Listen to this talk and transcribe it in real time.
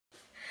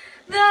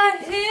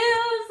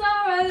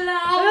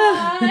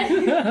Oh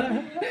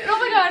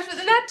my gosh, but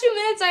in that 2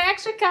 minutes, I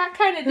actually got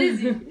kind of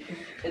dizzy.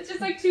 It's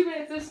just like 2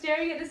 minutes of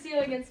staring at the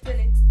ceiling and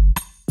spinning.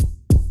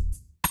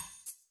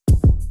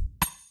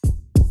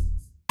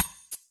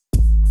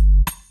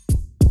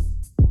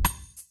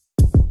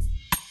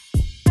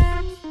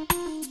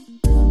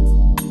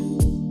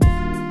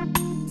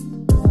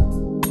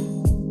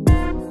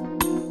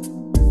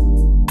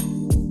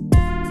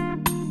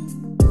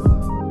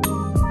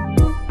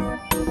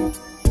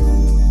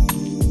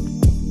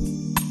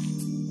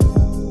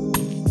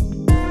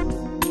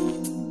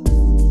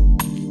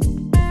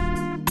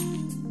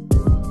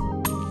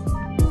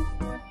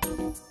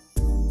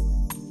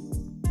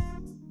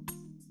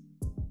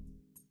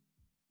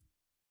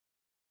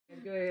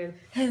 Good.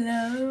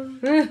 Hello.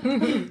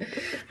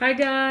 Hi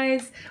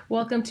guys,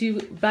 welcome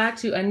back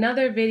to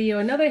another video,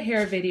 another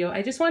hair video.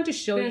 I just wanted to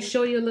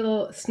show you a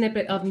little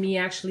snippet of me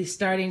actually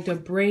starting to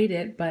braid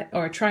it,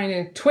 or trying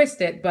to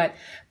twist it, but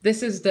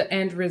this is the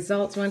end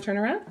result. You want to turn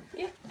around?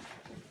 Yeah.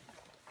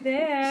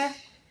 There.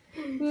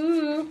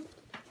 Ooh.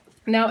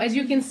 Now, as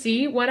you can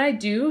see, what I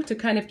do to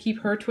kind of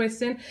keep her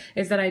twisting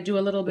is that I do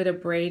a little bit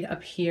of braid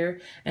up here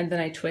and then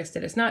I twist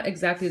it. It's not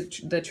exactly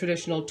the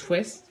traditional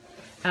twist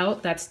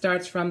out that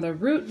starts from the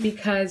root,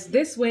 because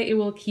this way it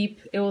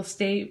will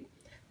stay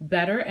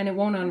better and it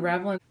won't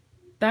unravel.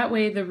 That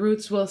way the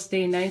roots will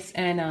stay nice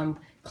and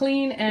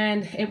clean,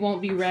 and it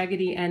won't be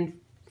raggedy and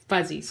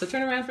fuzzy. So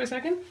turn around for a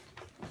second.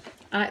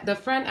 The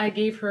front, I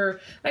gave her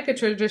like a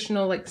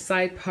traditional like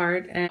side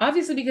part, and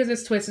obviously because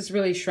this twist is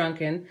really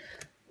shrunken,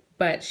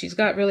 but she's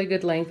got really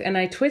good length, and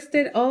I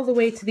twisted all the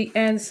way to the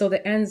ends so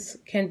the ends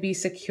can be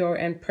secure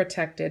and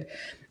protected.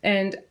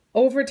 And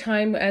over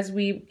time, as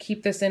we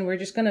keep this in, we're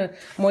just going to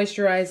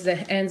moisturize the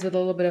ends with a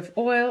little bit of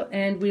oil,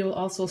 and we will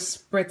also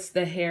spritz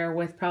the hair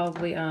with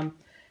probably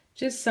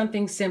just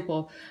something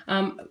simple.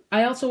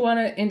 I also want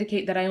to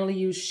indicate that I only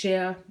use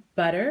shea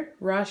butter,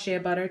 raw shea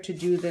butter, to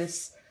do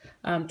this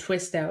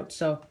twist out.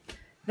 So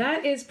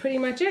that is pretty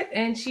much it,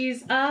 and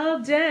she's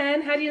all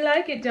done. How do you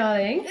like it,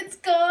 darling? It's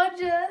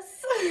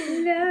gorgeous.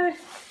 No.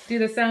 Do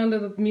the sound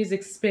of the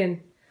music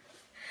spin.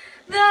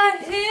 The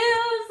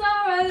hills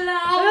are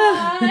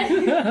alive.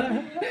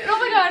 Oh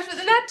my gosh, but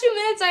in that 2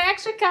 minutes, I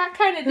actually got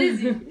kind of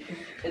dizzy.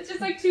 It's just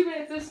like 2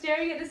 minutes of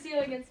staring at the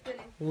ceiling and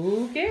spinning.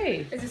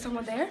 Okay. Is there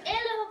someone there?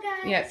 Hello,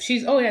 guys.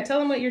 Yeah, oh yeah, tell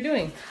them what you're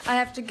doing. I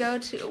have to go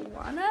to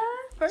Awana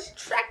for a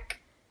trek.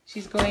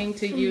 She's going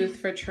to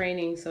youth for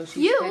training, so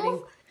she's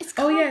heading. It's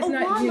called it's Awana.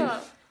 not you.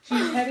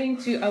 She's heading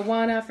to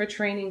Awana for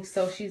training,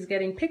 so she's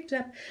getting picked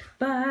up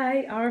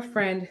by our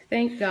friend.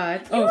 Thank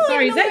God. Oh,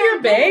 sorry, is that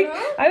your bag?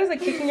 I was like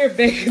kicking your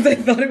bag because I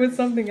thought it was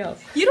something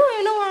else. You don't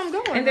even know where I'm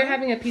going. And they're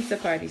having a pizza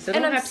party, so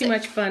don't have too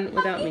much fun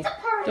without me.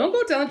 Don't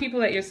go telling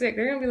people that you're sick.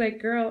 They're gonna be like,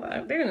 girl,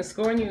 they're gonna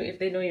scorn you if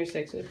they know you're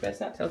sick. So you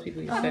best not tell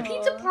people you're sick.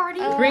 Pizza party.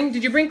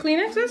 Did you bring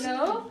Kleenexes?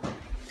 No.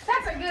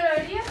 That's a good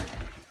idea.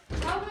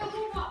 I'll go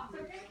move off,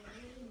 okay?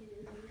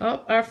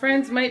 Oh, our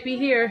friends might be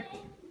here.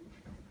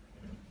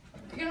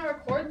 You're gonna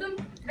record them?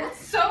 That's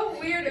so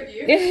weird of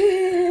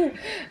you.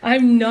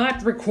 I'm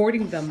not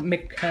recording them,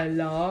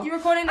 Michaela. You're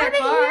recording their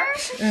car?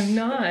 I'm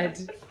not.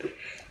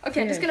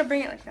 Okay, I'm just gonna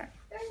bring it like that.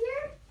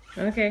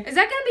 Okay. Is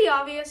that gonna be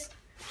obvious?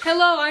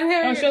 Hello, I'm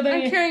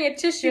carrying a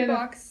tissue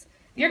box.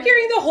 You're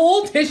carrying the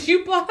whole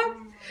tissue box?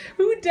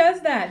 Who does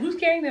that? Who's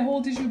carrying the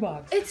whole tissue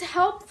box? It's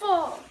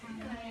helpful.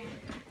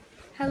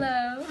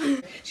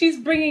 Hello. She's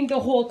bringing the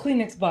whole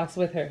Kleenex box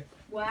with her.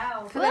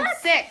 Wow. I'm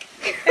sick.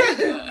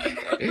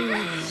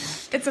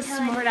 It's a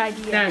smart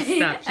idea.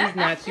 Stop. She's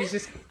not. She's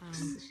just.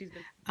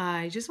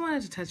 I just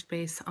wanted to touch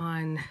base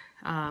on,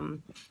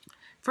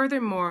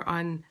 furthermore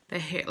on the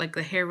hair, like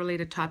the hair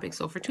related topics.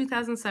 So for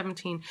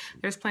 2017,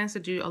 there's plans to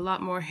do a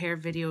lot more hair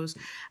videos.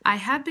 I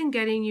have been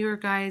getting your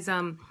guys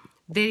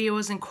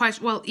videos and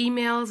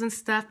emails and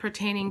stuff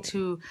pertaining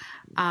to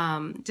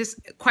just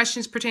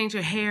questions pertaining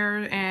to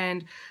hair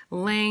and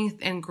length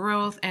and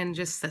growth and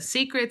just the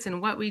secrets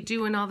and what we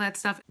do and all that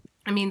stuff.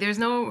 I mean, it's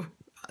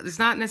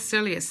not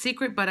necessarily a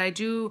secret, but I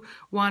do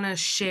want to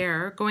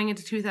share going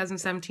into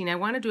 2017. I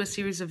want to do a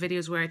series of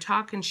videos where I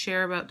talk and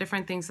share about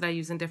different things that I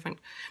use in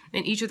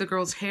each of the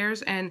girls'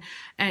 hairs and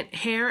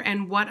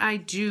what I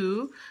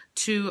do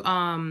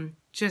to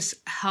just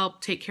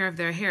help take care of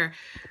their hair.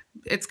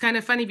 It's kind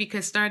of funny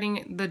because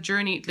starting the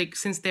journey, like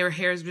since their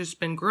hair has just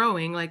been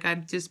growing, like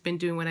I've just been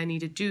doing what I need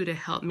to do to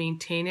help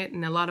maintain it.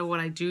 And a lot of what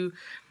I do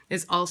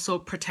is also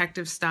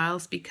protective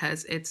styles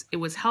because it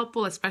was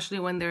helpful, especially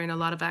when they're in a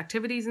lot of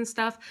activities and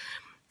stuff.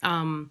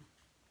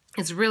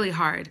 It's really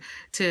hard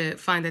to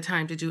find the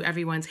time to do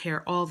everyone's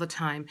hair all the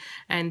time.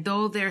 And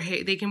though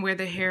they can wear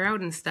their hair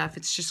out and stuff,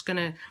 it's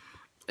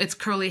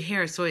curly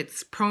hair, so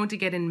it's prone to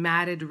getting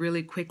matted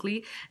really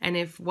quickly. And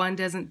if one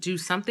doesn't do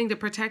something to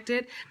protect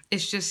it,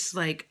 it's just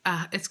like,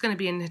 it's going to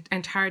be an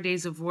entire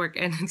days of work.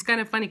 And it's kind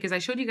of funny because I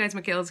showed you guys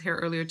Michaela's hair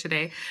earlier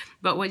today,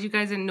 but what you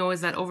guys didn't know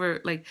is that over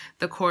like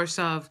the course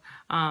of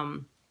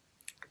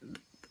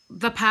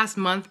the past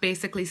month,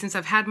 basically, since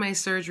I've had my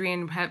surgery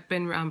and have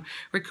been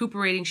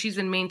recuperating, she's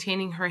been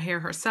maintaining her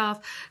hair herself.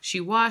 She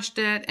washed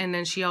it, and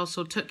then she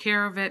also took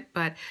care of it,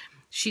 but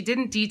she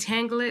didn't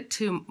detangle it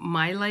to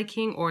my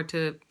liking or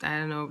to, I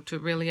don't know, to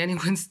really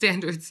anyone's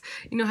standards.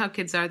 You know how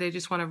kids are. They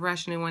just want to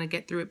rush and they want to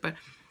get through it. But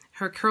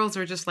her curls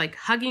are just like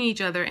hugging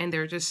each other and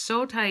they're just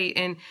so tight.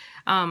 And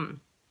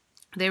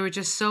they were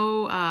just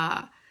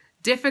so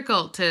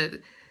difficult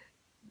to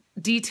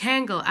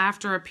detangle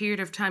after a period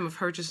of time of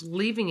her just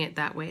leaving it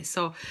that way.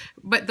 So,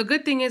 but the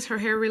good thing is her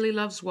hair really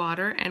loves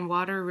water and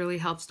water really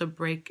helps to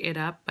break it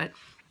up. But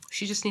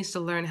she just needs to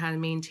learn how to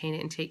maintain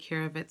it and take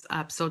care of it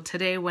up. So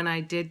today when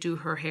I did do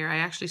her hair, I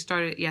actually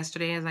started it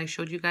yesterday as I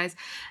showed you guys,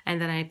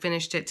 and then I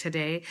finished it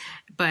today.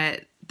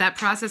 But that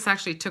process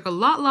actually took a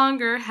lot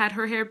longer. Had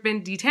her hair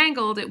been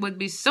detangled, it would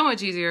be so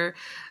much easier.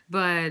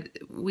 But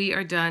we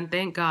are done,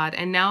 thank God.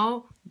 And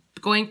now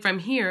going from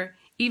here,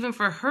 even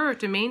for her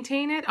to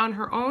maintain it on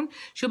her own,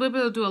 she'll be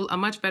able to do a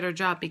much better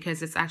job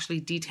because it's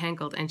actually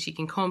detangled and she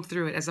can comb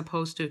through it as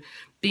opposed to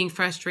being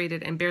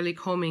frustrated and barely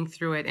combing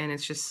through it, and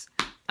it's just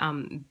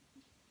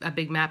a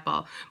big mat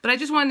ball. But I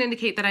just wanted to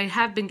indicate that I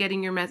have been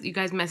getting you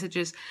guys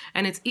messages,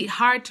 and it's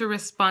hard to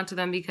respond to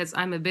them because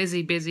I'm a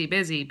busy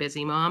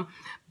mom.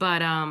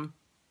 But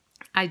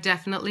I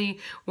definitely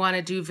want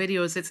to do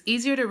videos. It's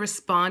easier to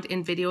respond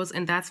in videos,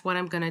 and that's what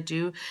I'm going to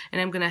do. And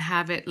I'm going to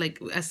have it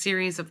like a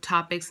series of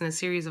topics and a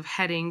series of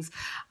headings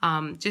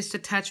just to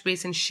touch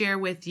base and share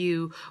with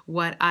you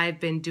what I've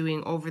been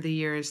doing over the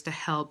years to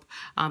help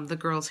the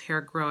girls' hair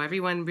grow.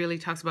 Everyone really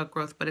talks about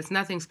growth, but it's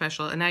nothing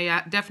special. And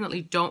I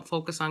definitely don't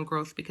focus on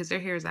growth because their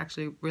hair is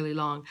actually really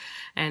long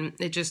and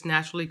it just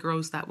naturally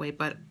grows that way.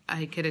 But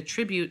I could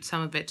attribute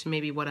some of it to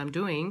maybe what I'm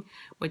doing,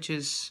 which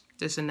is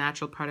just a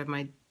natural part of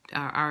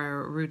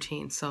our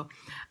routine. So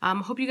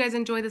hope you guys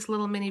enjoy this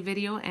little mini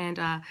video, and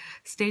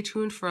stay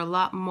tuned for a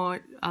lot more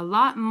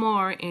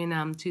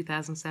in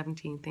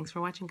 2017. Thanks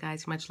for watching,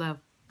 guys. Much love.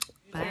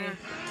 Bye.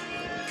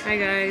 Hi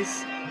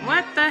guys.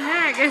 What the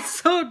heck? It's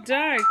so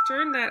dark.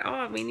 Turn that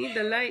off. We need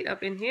the light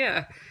up in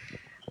here.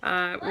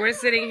 We're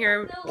sitting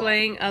here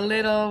playing a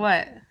little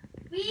what?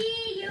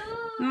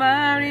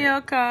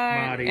 Mario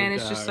Kart. And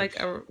it's just like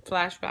a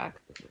flashback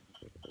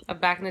of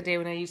back in the day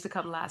when I used to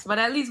come last. But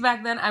at least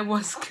back then I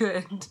was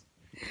good.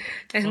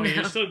 And oh, now,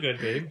 you're still good,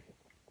 babe.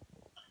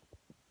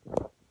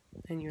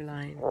 And you're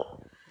lying.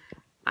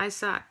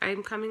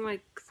 I'm coming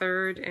like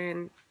third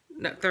and...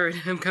 Not third.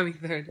 I'm coming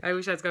third. I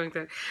wish I was coming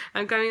third.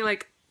 I'm coming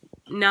like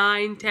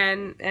 9,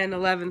 10, and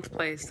 11th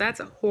place. That's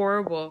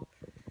horrible.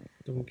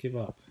 Don't give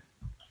up.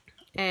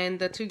 And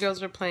the two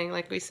girls are playing.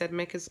 Like we said,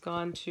 Mick has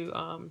gone to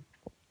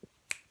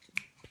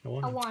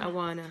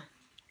Awana.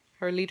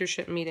 Her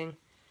leadership meeting.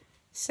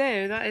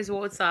 So that is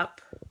what's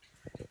up.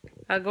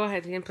 Go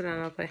ahead, you can put it on,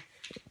 I'll play.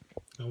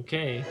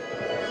 Okay.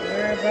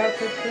 We're about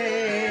to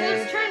play.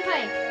 Who's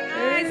turnpike?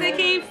 Guys, I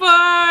came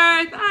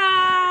fourth!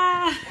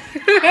 Ah!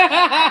 At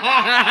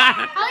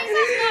least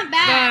that's not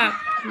bad.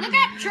 Look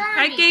at Charlie.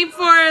 I came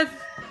fourth!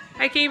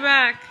 I came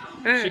back.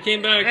 She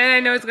came back. And I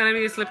know it's going to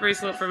be a slippery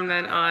slope from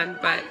then on,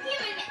 but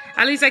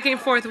at least I came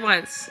fourth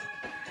once.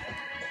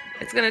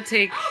 It's going to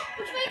take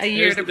a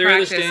year to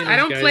practice. I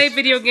don't play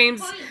video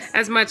games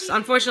as much.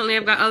 Unfortunately,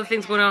 I've got other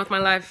things going on with my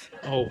life.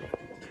 Oh.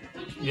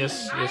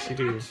 Yes, yes you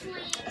do.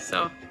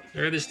 So.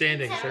 There are the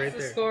standings, right What's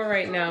the there. score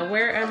right now?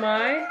 Where am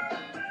I?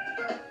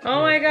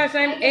 Oh my gosh,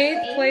 I'm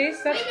 8th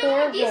place. That's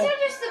horrible. These are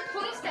just the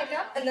points that go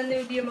up, and then there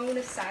would be a moment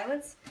of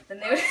silence. Then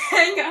they would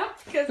hang up.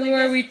 Who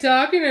are we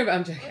talking about?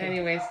 I'm joking.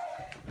 Anyways,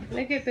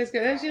 look at this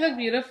girl. Doesn't she look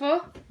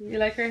beautiful? You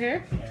like her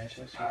hair? Yeah,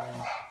 she looks nice.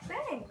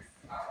 Thanks.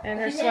 And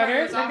her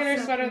sweater. Look at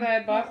her sweater that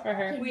I bought for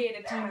her. We ate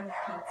a ton of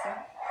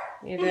pizza.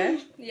 You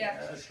did? Yeah.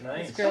 That's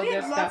nice. This girl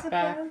just got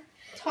back.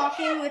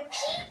 Talking with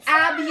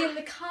Abby in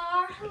the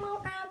car.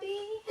 Hello,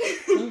 Abby.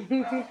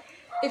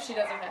 If she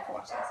doesn't have to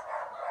watch this.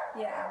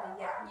 Yeah, Abby,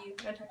 yeah, you.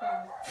 I'm talking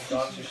about The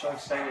dogs are so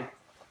excited.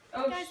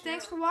 Oh, guys,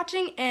 thanks for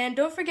watching, and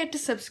don't forget to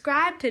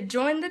subscribe to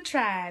join the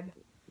tribe.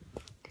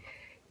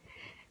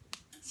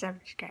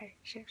 Subscribe.